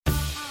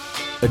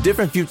A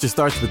different future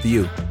starts with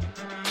you.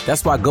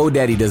 That's why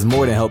GoDaddy does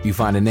more than help you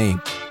find a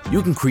name.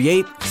 You can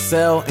create,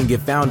 sell, and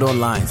get found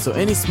online, so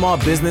any small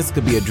business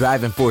could be a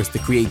driving force to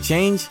create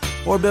change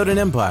or build an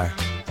empire.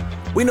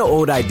 We know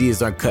old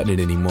ideas aren't cutting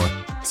it anymore,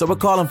 so we're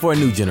calling for a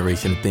new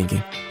generation of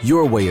thinking,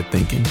 your way of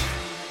thinking.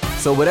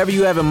 So whatever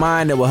you have in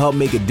mind that will help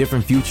make a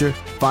different future,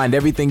 find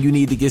everything you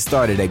need to get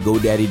started at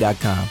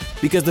GoDaddy.com.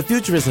 Because the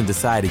future isn't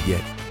decided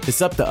yet.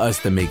 It's up to us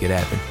to make it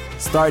happen.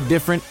 Start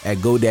different at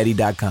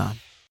GoDaddy.com.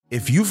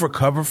 If you've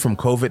recovered from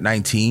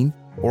COVID-19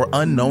 or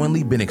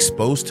unknowingly been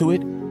exposed to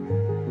it,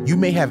 you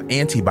may have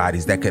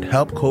antibodies that could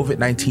help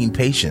COVID-19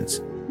 patients.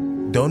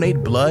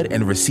 Donate blood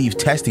and receive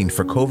testing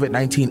for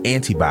COVID-19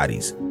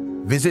 antibodies.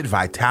 Visit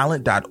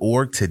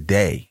Vitalant.org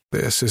today.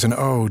 This is an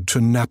ode to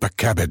Napa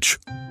cabbage.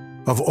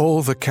 Of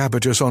all the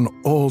cabbages on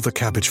all the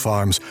cabbage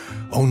farms,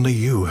 only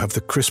you have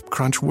the crisp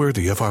crunch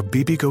worthy of our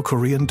Bibigo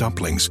Korean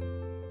dumplings.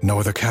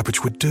 No other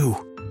cabbage would do,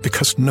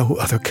 because no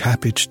other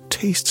cabbage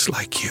tastes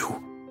like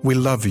you. We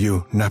love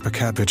you, Napa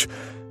cabbage.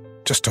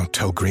 Just don't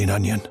tell Green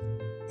Onion.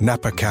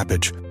 Napa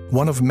cabbage,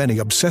 one of many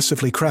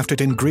obsessively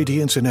crafted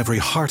ingredients in every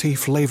hearty,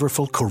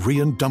 flavorful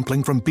Korean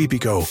dumpling from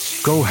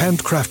Bibigo. Go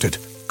handcrafted.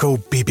 Go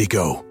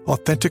Bibigo.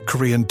 Authentic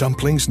Korean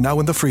dumplings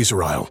now in the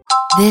freezer aisle.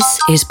 This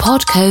is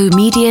Podco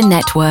Media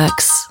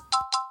Networks.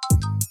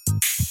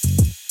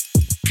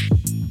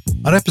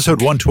 On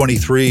episode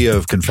 123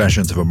 of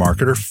Confessions of a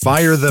Marketer,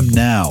 Fire Them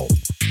Now.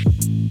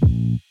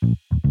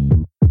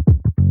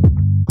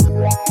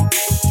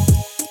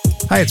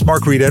 Hi, it's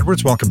Mark Reed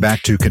Edwards. Welcome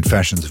back to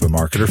Confessions of a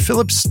Marketer.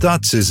 Philip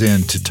Stutz is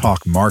in to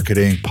talk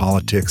marketing,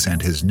 politics,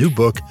 and his new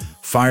book,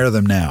 Fire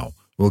Them Now.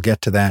 We'll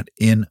get to that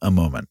in a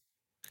moment.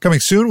 Coming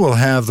soon, we'll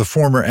have the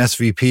former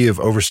SVP of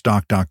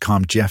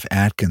Overstock.com, Jeff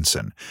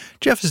Atkinson.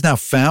 Jeff is now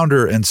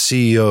founder and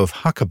CEO of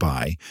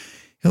Huckabuy.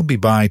 He'll be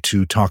by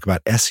to talk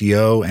about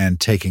SEO and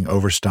taking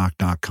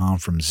Overstock.com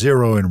from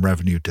zero in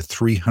revenue to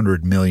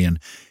 $300 million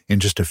in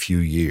just a few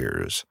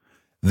years.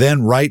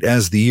 Then, right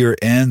as the year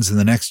ends and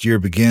the next year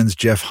begins,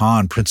 Jeff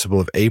Hahn, principal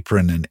of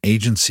Apron, an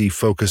agency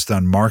focused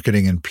on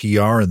marketing and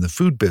PR in the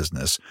food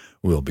business,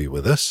 will be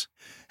with us.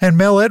 And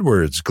Mel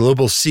Edwards,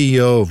 global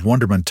CEO of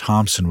Wunderman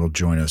Thompson, will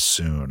join us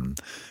soon.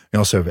 We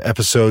also have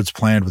episodes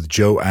planned with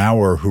Joe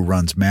Auer, who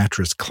runs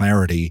Mattress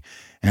Clarity,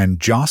 and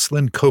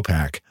Jocelyn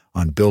Kopak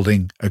on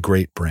building a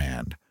great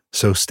brand.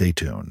 So stay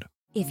tuned.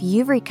 If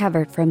you've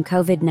recovered from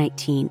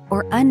COVID-19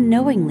 or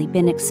unknowingly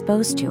been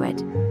exposed to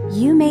it,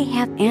 you may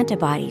have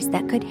antibodies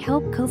that could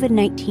help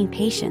COVID-19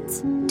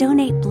 patients.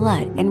 Donate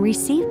blood and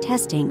receive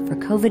testing for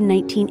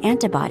COVID-19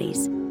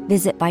 antibodies.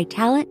 Visit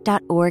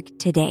Vitalant.org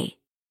today.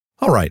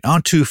 All right,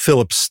 on to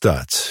Philip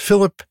Stutz.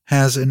 Philip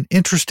has an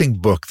interesting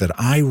book that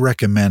I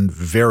recommend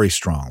very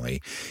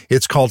strongly.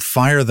 It's called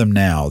Fire Them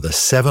Now, The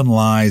 7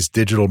 Lies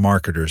Digital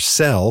Marketers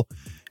Sell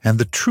and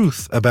the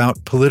Truth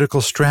About Political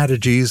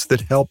Strategies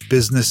That Help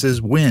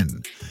Businesses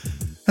Win.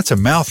 That's a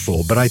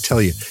mouthful, but I tell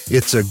you,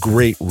 it's a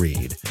great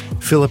read.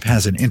 Philip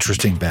has an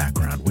interesting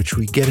background, which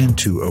we get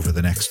into over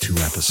the next 2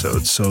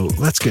 episodes, so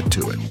let's get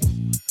to it.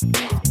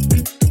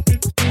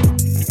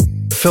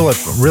 Philip,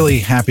 really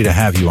happy to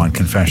have you on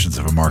Confessions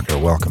of a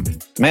Marketer. Welcome.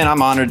 Man,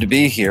 I'm honored to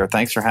be here.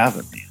 Thanks for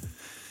having me.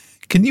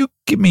 Can you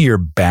give me your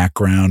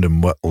background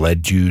and what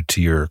led you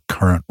to your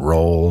current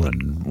role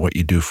and what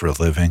you do for a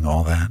living,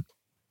 all that?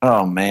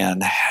 Oh,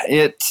 man.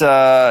 It's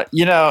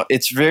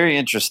very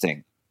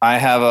interesting. I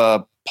have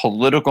a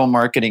political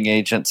marketing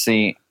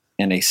agency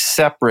and a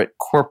separate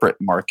corporate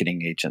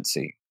marketing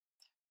agency.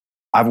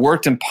 I've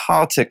worked in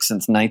politics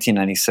since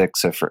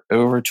 1996, so for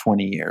over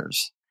 20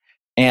 years.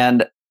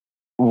 And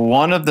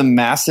one of the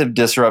massive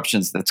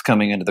disruptions that's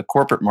coming into the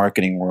corporate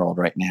marketing world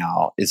right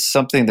now is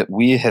something that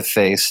we have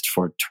faced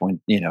for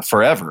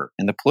forever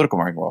in the political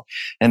marketing world.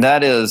 And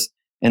that is,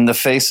 in the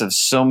face of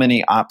so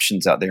many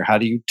options out there, how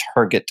do you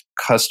target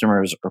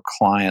customers or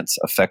clients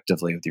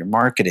effectively with your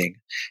marketing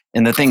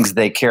and the things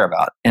they care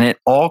about? And it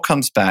all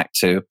comes back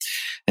to,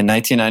 in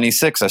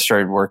 1996, I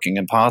started working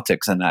in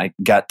politics and I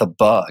got the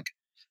bug.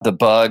 The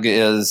bug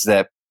is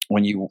that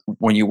when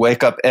you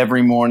wake up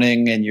every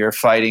morning and you're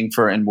fighting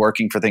for and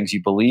working for things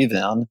you believe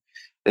in,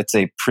 it's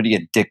a pretty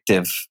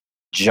addictive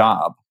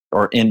job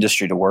or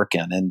industry to work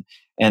in.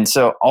 And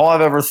so all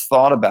I've ever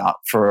thought about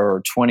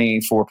for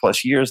 24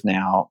 plus years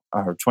now,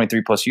 or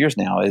 23 plus years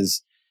now,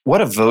 is what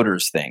do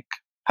voters think?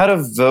 How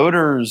do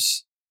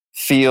voters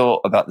feel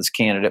about this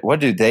candidate? What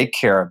do they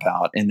care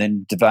about? And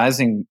then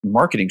devising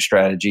marketing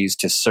strategies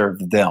to serve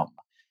them.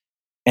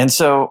 And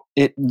so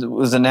it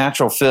was a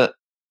natural fit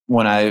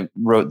when I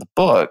wrote the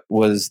book.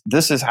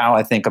 This is how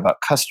I think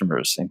about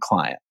customers and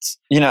clients.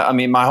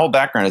 My whole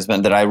background has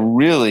been that I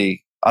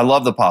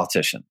love the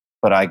politician,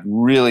 but I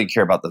really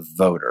care about the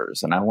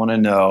voters. And I want to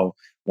know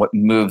what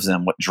moves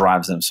them, what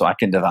drives them, so I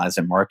can devise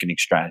a marketing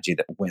strategy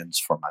that wins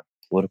for my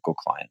political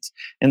clients.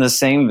 In the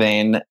same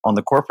vein, on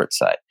the corporate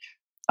side,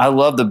 I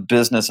love the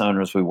business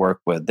owners we work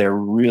with. They're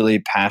really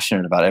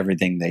passionate about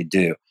everything they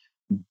do,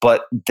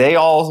 but they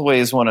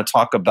always want to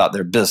talk about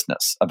their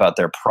business, about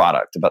their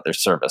product, about their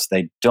service.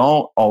 They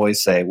don't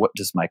always say, what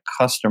does my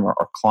customer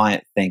or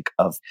client think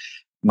of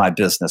my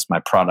business, my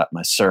product,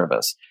 my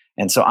service.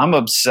 And so I'm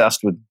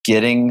obsessed with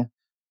getting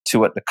to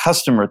what the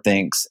customer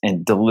thinks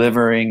and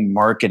delivering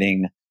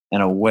marketing in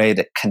a way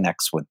that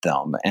connects with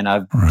them. And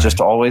I've just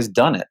always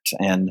done it.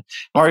 And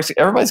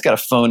everybody's got a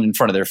phone in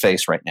front of their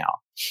face right now.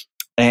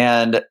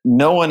 And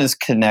no one is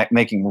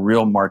making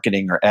real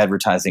marketing or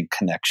advertising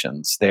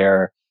connections.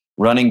 They're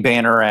running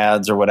banner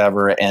ads or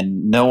whatever,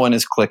 and no one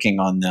is clicking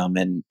on them.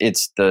 And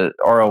it's the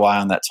ROI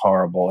on that's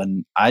horrible.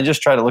 And I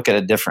just try to look at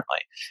it differently.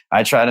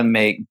 I try to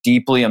make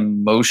deeply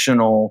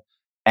emotional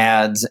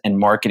ads and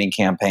marketing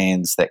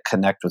campaigns that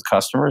connect with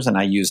customers. And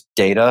I use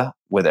data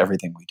with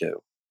everything we do.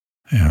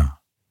 Yeah.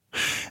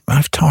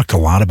 I've talked a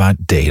lot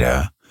about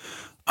data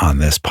on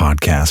this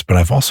podcast, but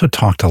I've also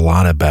talked a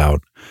lot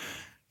about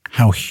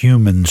how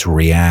humans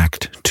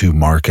react to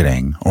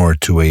marketing or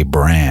to a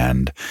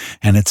brand.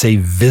 And it's a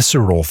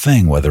visceral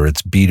thing, whether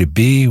it's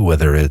B2B,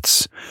 whether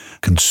it's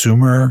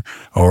consumer,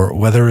 or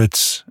whether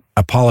it's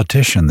a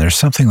politician. There's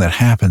something that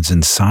happens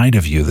inside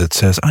of you that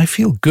says, I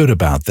feel good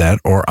about that,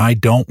 or I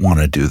don't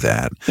want to do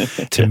that.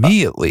 To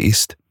me, at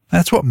least,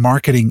 that's what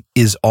marketing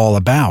is all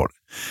about.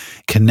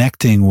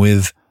 Connecting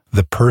with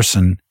the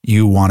person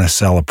you want to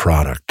sell a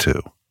product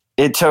to.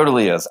 It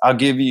totally is. I'll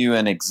give you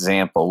an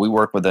example. We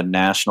work with a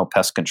national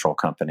pest control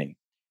company.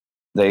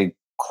 They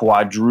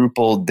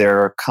quadrupled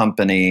their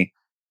company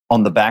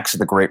on the backs of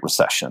the Great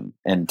Recession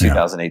in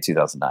 2008,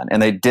 2009.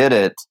 And they did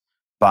it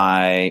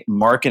by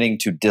marketing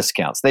to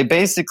discounts. They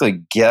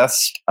basically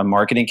guessed a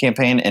marketing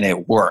campaign and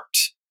it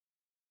worked.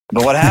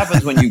 But what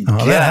happens when you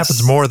guess... That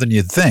happens more than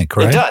you'd think,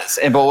 right? It does.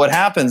 But what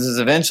happens is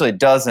eventually it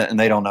doesn't and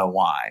they don't know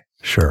why.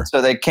 Sure.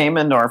 So they came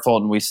into our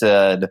fold and we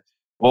said,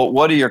 well,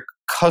 what do your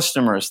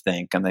customers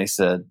think? And they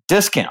said,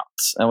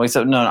 discounts. And we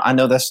said, no, I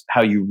know that's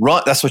how you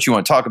run. That's what you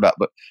want to talk about.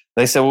 But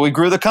they said, well, we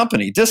grew the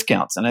company,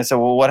 discounts. And I said,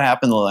 well, what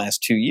happened the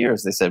last 2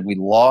 years? They said, we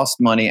lost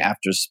money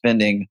after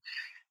spending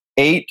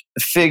 8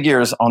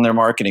 figures on their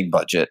marketing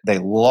budget. They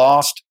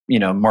lost,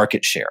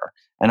 market share.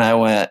 And I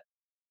went,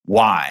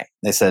 why?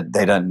 They said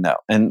they didn't know.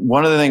 And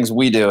one of the things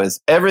we do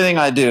is everything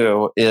I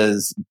do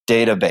is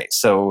database.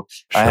 So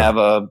I have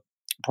a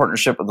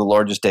partnership with the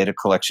largest data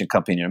collection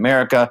company in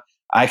America.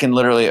 I can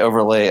literally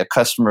overlay a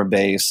customer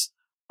base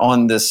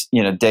on this,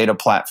 data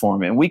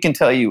platform, and we can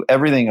tell you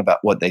everything about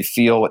what they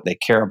feel, what they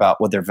care about,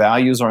 what their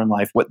values are in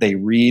life, what they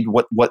read,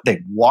 what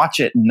they watch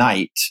at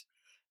night.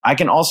 I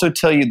can also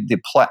tell you the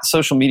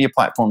social media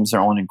platforms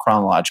they're on in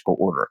chronological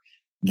order.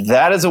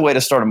 That is a way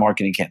to start a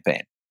marketing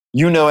campaign.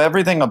 You know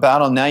everything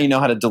about them. Now you know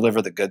how to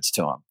deliver the goods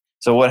to them.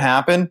 So what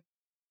happened?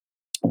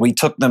 We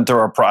took them through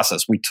our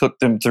process. We took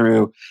them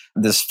through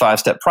this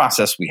 5-step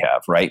process we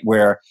have, right?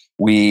 Where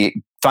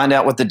we find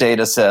out what the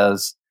data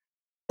says,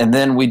 and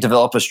then we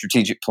develop a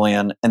strategic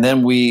plan, and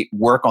then we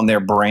work on their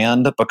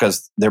brand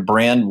because their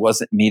brand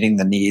wasn't meeting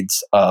the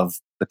needs of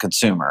the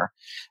consumer.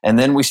 And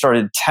then we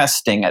started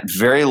testing at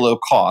very low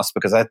cost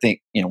because I think,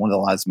 one of the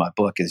lines of my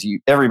book is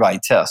everybody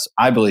tests.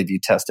 I believe you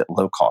test at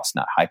low cost,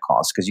 not high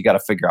cost, because you got to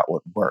figure out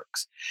what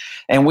works.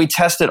 And we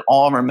tested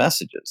all of our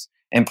messages.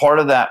 And part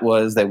of that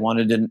was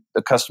the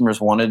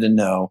customers wanted to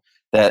know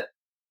that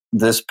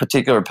this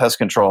particular pest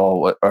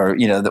control, or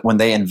that when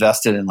they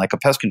invested in like a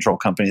pest control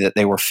company, that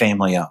they were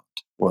family owned.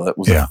 Well, it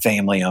was a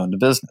family owned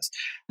business.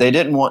 They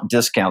didn't want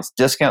discounts.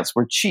 Discounts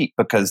were cheap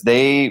because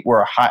they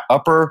were a high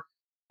upper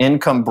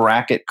income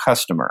bracket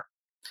customer,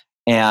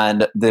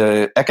 and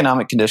the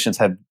economic conditions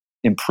have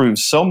improved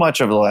so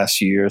much over the last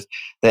few years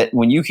that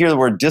when you hear the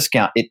word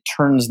discount, it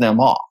turns them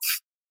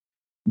off.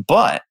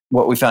 But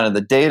what we found in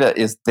the data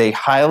is they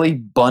highly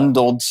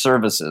bundled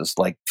services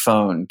like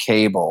phone,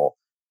 cable,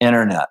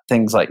 internet,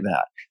 things like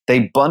that.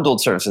 They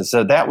bundled services.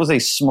 So that was a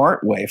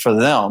smart way for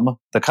them,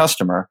 the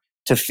customer,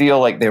 to feel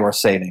like they were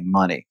saving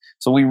money.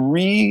 So we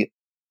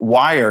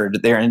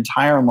rewired their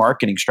entire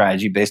marketing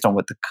strategy based on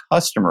what the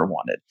customer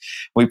wanted.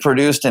 We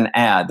produced an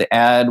ad. The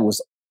ad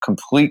was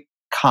complete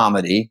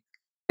comedy.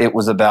 It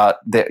was about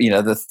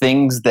the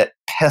things that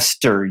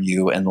pester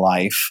you in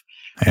life.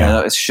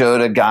 It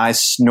showed a guy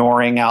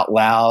snoring out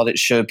loud. It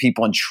showed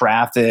people in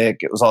traffic.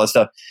 It was all this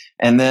stuff.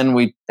 And then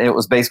it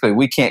was basically,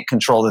 we can't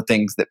control the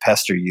things that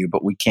pester you,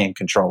 but we can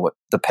control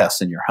the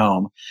pests in your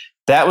home.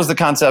 That was the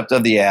concept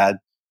of the ad.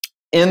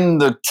 In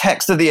the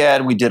text of the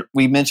ad,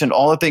 we mentioned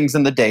all the things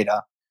in the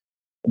data.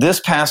 This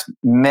past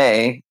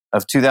May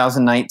of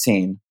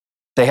 2019,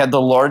 they had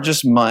the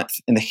largest month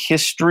in the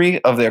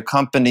history of their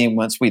company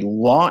once we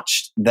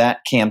launched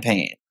that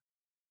campaign.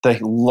 The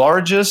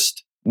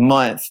largest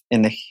month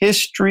in the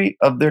history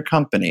of their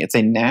company. It's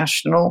a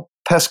national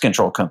pest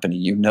control company.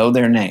 You know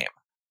their name.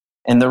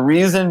 And the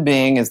reason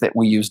being is that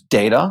we use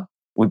data.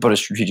 We put a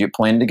strategic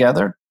plan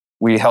together.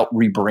 We helped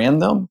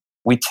rebrand them.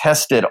 We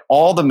tested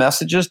all the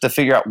messages to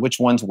figure out which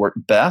ones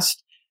worked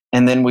best.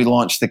 And then we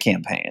launched the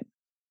campaign.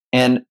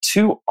 And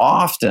too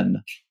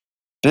often,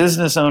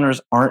 business owners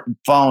aren't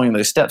following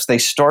those steps. They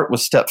start with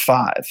step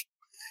 5.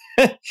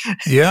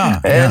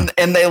 And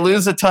they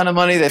lose a ton of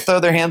money. They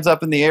throw their hands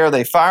up in the air.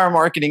 They fire a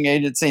marketing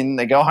agency and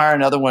they go hire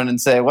another one and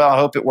say, well, I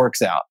hope it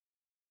works out.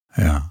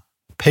 Yeah.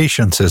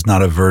 patience is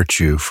not a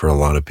virtue for a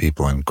lot of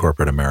people in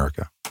corporate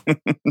America.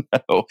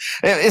 No,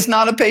 it's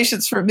not a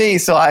patience for me,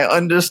 so I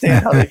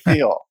understand how they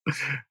feel.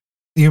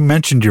 You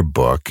mentioned your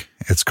book.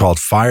 It's called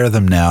Fire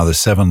Them Now, The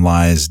 7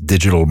 Lies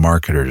Digital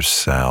Marketers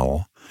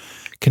Sell.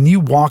 Can you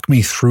walk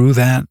me through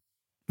that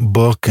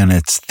book and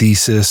its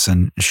thesis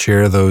and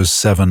share those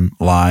 7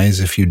 lies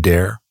if you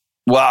dare?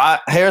 Well,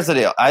 here's the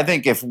deal. I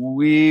think if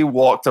we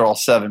walk through all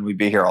 7, we'd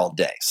be here all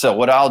day. So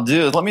what I'll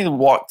do is let me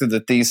walk through the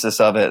thesis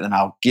of it, and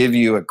I'll give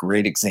you a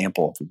great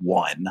example of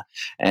one,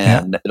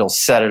 and it'll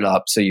set it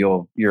up so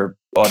your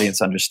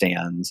audience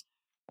understands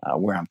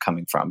where I'm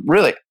coming from.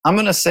 Really, I'm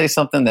going to say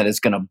something that is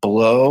going to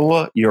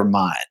blow your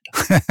mind.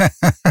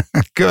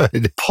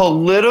 Good.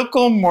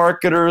 Political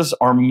marketers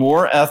are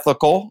more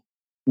ethical,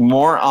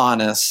 more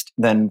honest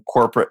than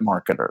corporate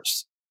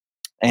marketers.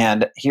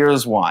 And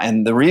here's why.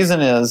 And the reason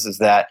is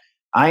that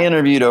I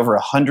interviewed over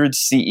 100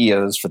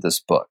 CEOs for this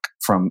book,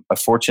 from a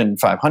Fortune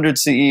 500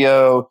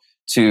 CEO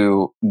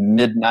to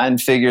mid 9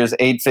 figures,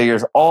 8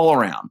 figures, all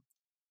around.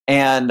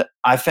 And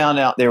I found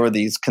out there were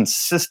these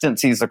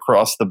consistencies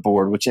across the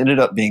board, which ended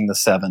up being the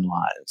 7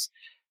 lies.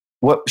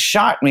 What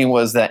shocked me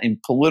was that in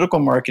political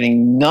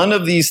marketing, none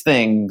of these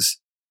things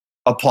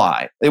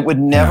apply. It would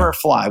never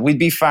fly. We'd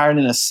be fired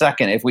in a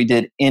second if we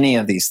did any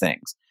of these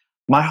things.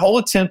 My whole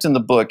attempt in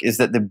the book is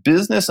that the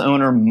business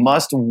owner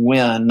must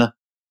win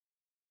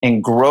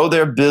and grow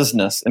their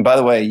business. And by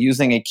the way,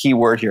 using a key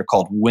word here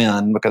called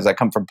win, because I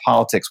come from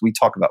politics, we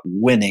talk about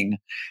winning.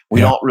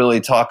 We don't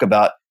really talk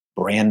about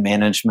brand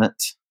management.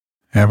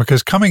 Yeah,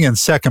 because coming in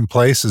second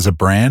place as a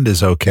brand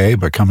is okay,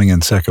 but coming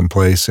in second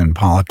place in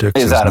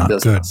politics is out of not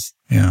business.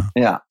 Good.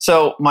 Yeah.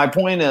 So my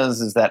point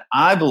is that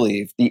I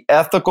believe the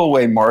ethical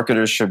way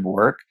marketers should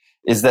work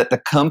is that the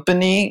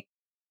company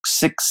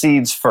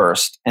succeeds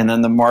first, and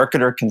then the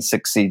marketer can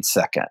succeed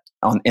second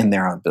in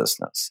their own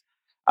business.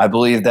 I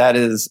believe that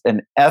is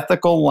an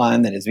ethical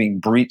line that is being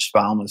breached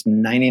by almost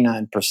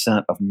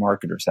 99% of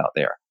marketers out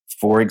there.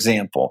 For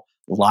example,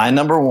 lie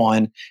number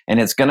 1, and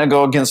it's going to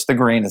go against the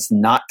grain. It's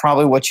not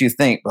probably what you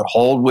think, but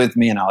hold with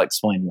me and I'll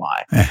explain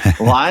why.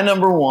 Lie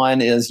number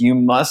 1 is you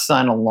must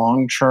sign a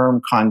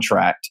long-term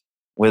contract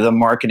with a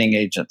marketing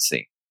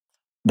agency.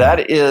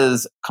 That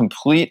is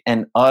complete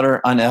and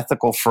utter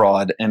unethical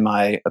fraud, in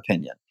my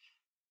opinion.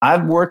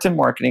 I've worked in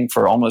marketing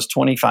for almost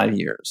 25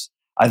 years.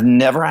 I've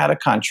never had a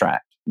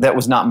contract that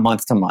was not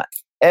month to month.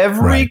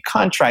 Every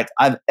contract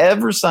I've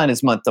ever signed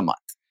is month to month.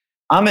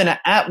 I'm an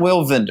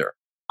at-will vendor.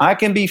 I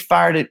can be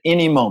fired at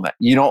any moment.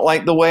 You don't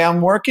like the way I'm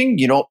working?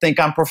 You don't think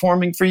I'm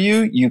performing for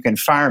you? You can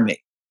fire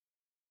me.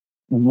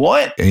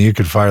 What? And you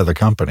could fire the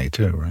company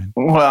too, right?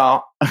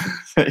 Well,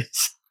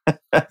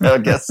 I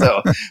guess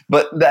so.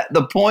 But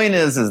the point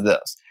is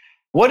this.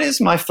 What is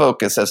my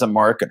focus as a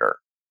marketer?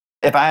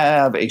 If I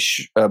have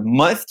a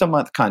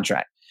month-to-month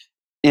contract,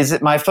 is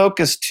it my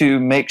focus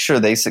to make sure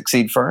they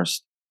succeed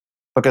first?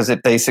 Because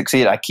if they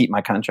succeed, I keep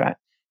my contract.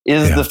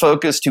 Is the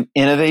focus to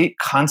innovate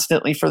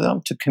constantly for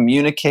them, to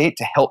communicate,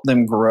 to help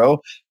them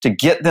grow, to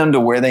get them to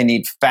where they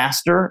need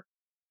faster?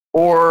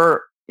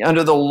 Or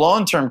under the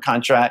long-term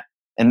contract,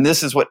 and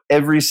this is what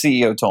every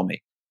CEO told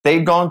me,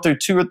 they'd gone through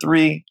 2 or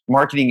 3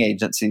 marketing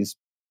agencies.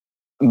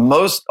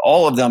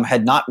 All of them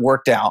had not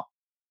worked out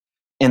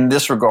in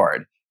this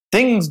regard.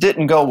 Things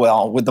didn't go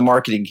well with the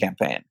marketing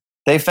campaign.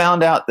 They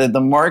found out that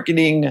the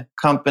marketing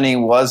company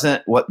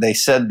wasn't what they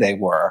said they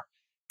were,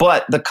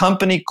 but the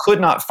company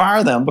could not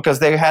fire them because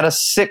they had a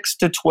 6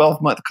 to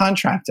 12-month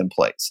contract in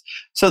place.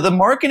 So the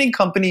marketing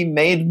company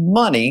made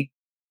money,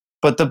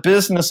 but the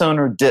business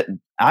owner didn't.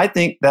 I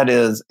think that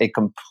is a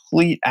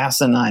complete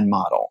asinine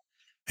model.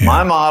 Yeah.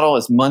 My model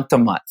is month to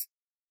month.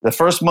 The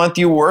first month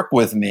you work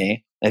with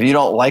me, if you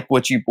don't like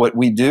what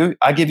we do,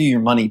 I give you your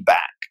money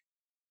back.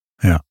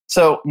 Yeah.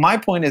 So my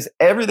point is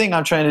everything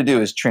I'm trying to do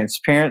is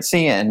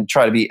transparency and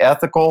try to be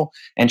ethical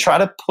and try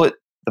to put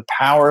the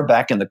power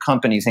back in the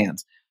company's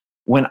hands.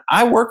 When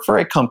I work for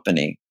a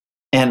company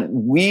and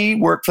we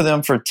work for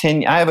them for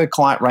 10 years, I have a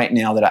client right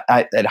now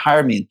that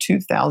hired me in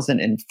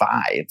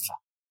 2005.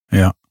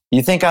 Yeah.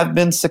 You think I've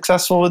been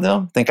successful with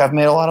them? Think I've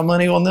made a lot of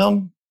money on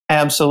them?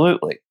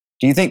 Absolutely.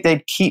 Do you think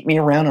they'd keep me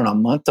around on a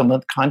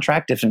month-to-month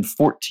contract if in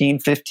 14,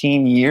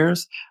 15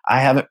 years I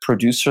haven't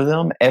produced for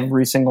them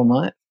every single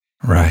month?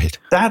 Right.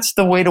 That's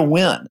the way to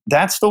win.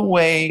 That's the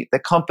way the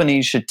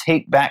companies should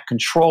take back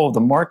control of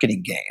the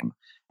marketing game.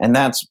 And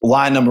that's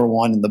lie number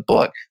 1 in the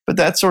book. But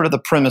that's sort of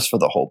the premise for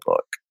the whole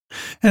book.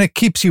 And it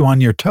keeps you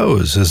on your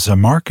toes as a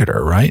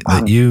marketer, right?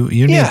 That you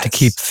need to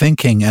keep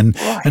thinking and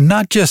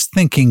not just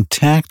thinking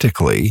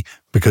tactically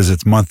because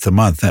it's month to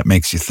month. That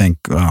makes you think,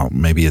 well,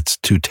 maybe it's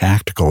too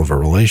tactical of a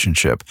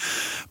relationship.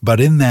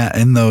 But in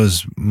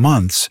those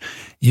months,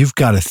 you've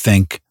got to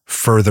think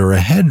further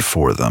ahead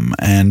for them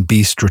and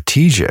be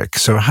strategic.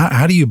 So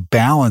how do you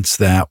balance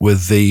that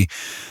with the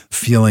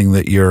feeling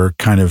that you're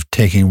kind of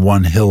taking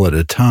one hill at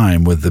a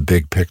time with the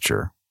big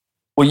picture?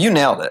 Well, you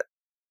nailed it.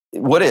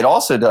 What it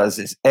also does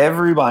is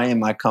everybody in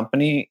my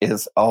company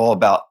is all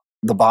about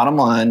the bottom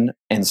line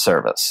and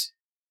service.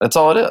 That's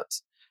all it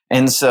is.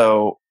 And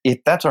so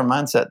if that's our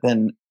mindset,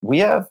 then we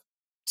have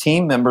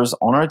team members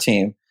on our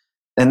team,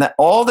 and that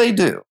all they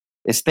do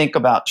is think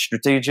about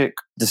strategic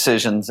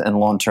decisions and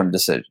long-term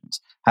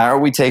decisions. How are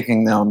we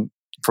taking them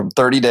from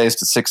 30 days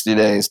to 60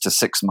 days to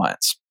 6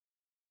 months?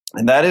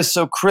 And that is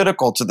so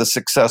critical to the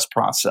success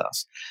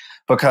process,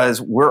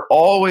 because we're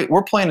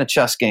playing a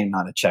chess game,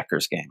 not a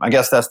checkers game. I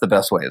guess that's the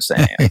best way of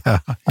saying it.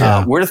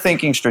 Yeah. We're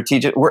thinking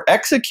strategic. We're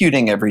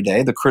executing every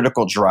day the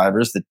critical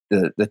drivers,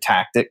 the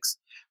tactics,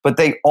 but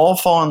they all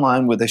fall in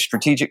line with a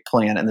strategic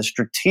plan. And the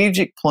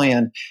strategic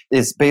plan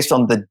is based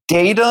on the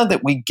data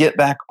that we get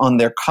back on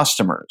their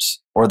customers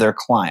or their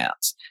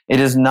clients.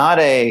 It is not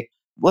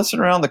let's sit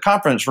around the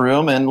conference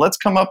room and let's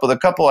come up with a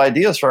couple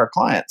ideas for our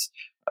clients.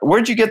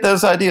 Where'd you get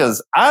those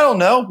ideas? I don't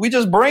know. We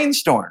just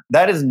brainstormed.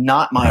 That is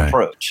not my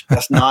approach.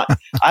 That's not,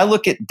 I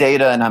look at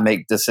data and I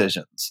make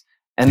decisions.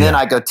 And then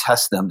I go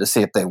test them to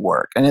see if they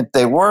work. And if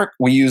they work,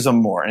 we use them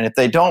more. And if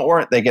they don't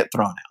work, they get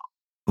thrown out.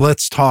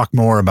 Let's talk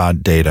more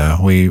about data.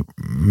 We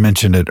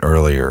mentioned it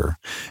earlier.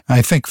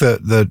 I think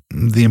the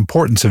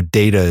importance of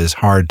data is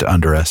hard to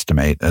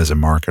underestimate as a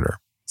marketer.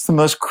 It's the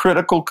most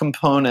critical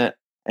component,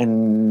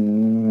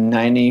 and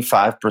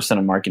 95%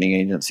 of marketing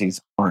agencies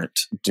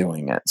aren't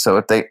doing it. So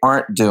if they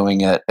aren't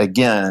doing it,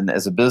 again,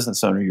 as a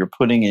business owner, you're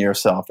putting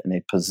yourself in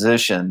a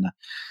position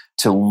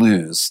to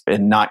lose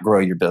and not grow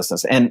your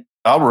business. And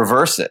I'll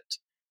reverse it.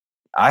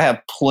 I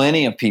have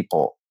plenty of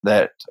people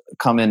that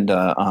come into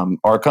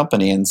our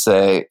company and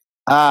say,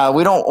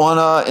 we don't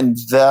want to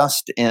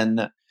invest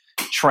in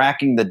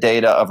tracking the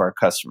data of our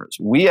customers.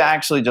 We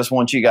actually just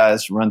want you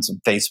guys to run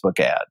some Facebook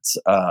ads.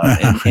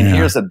 And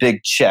here's a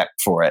big check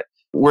for it.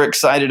 We're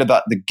excited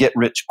about the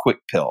get-rich-quick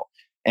pill.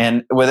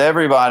 And with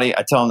everybody,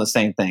 I tell them the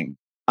same thing.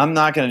 I'm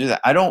not going to do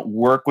that. I don't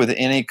work with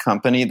any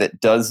company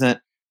that doesn't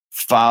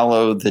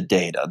follow the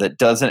data, that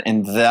doesn't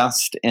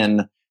invest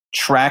in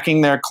tracking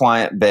their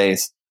client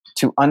base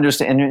to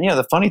understand. And,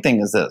 the funny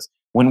thing is this.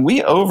 When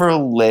we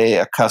overlay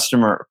a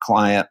customer or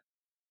client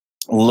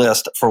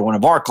list for one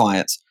of our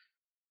clients,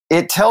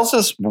 it tells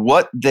us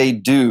what they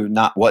do,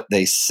 not what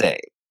they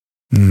say.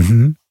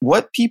 Mm-hmm.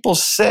 What people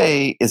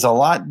say is a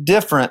lot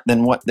different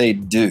than what they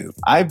do.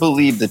 I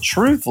believe the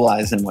truth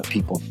lies in what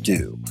people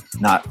do,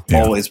 not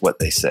always what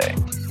they say.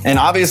 And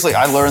obviously,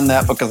 I learned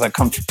that because I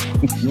come from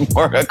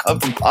politics.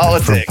 From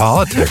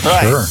politics,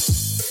 right. Sure.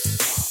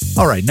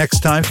 All right,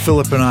 next time,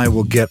 Philip and I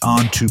will get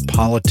on to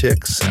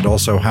politics and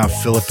also how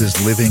Philip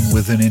is living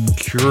with an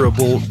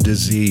incurable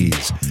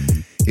disease.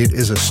 It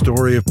is a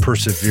story of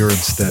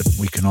perseverance that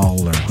we can all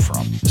learn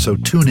from. So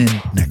tune in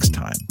next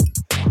time.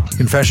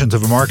 Confessions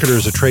of a Marketer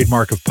is a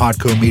trademark of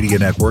Podco Media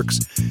Networks,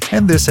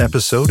 and this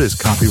episode is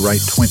copyright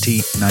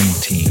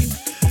 2019.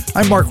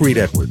 I'm Mark Reed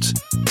Edwards.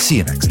 See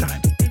you next time.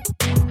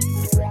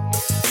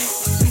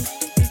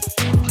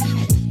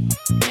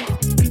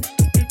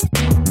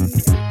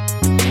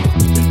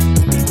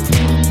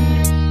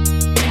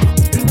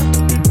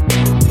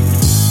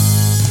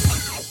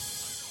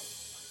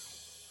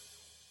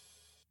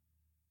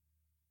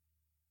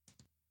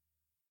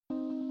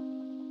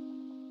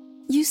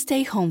 You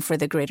stay home for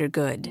the greater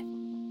good.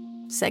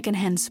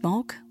 Secondhand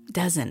smoke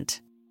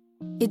doesn't.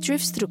 It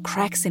drifts through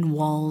cracks in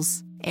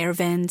walls, air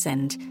vents,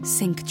 and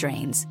sink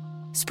drains,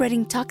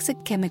 spreading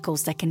toxic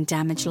chemicals that can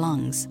damage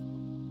lungs.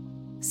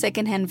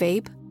 Secondhand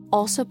vape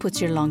also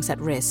puts your lungs at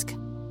risk,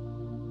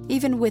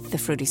 even with the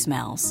fruity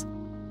smells.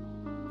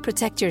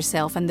 Protect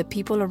yourself and the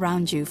people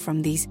around you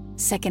from these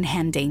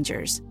secondhand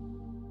dangers.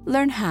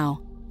 Learn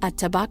how at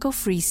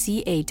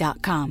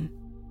tobaccofreeca.com.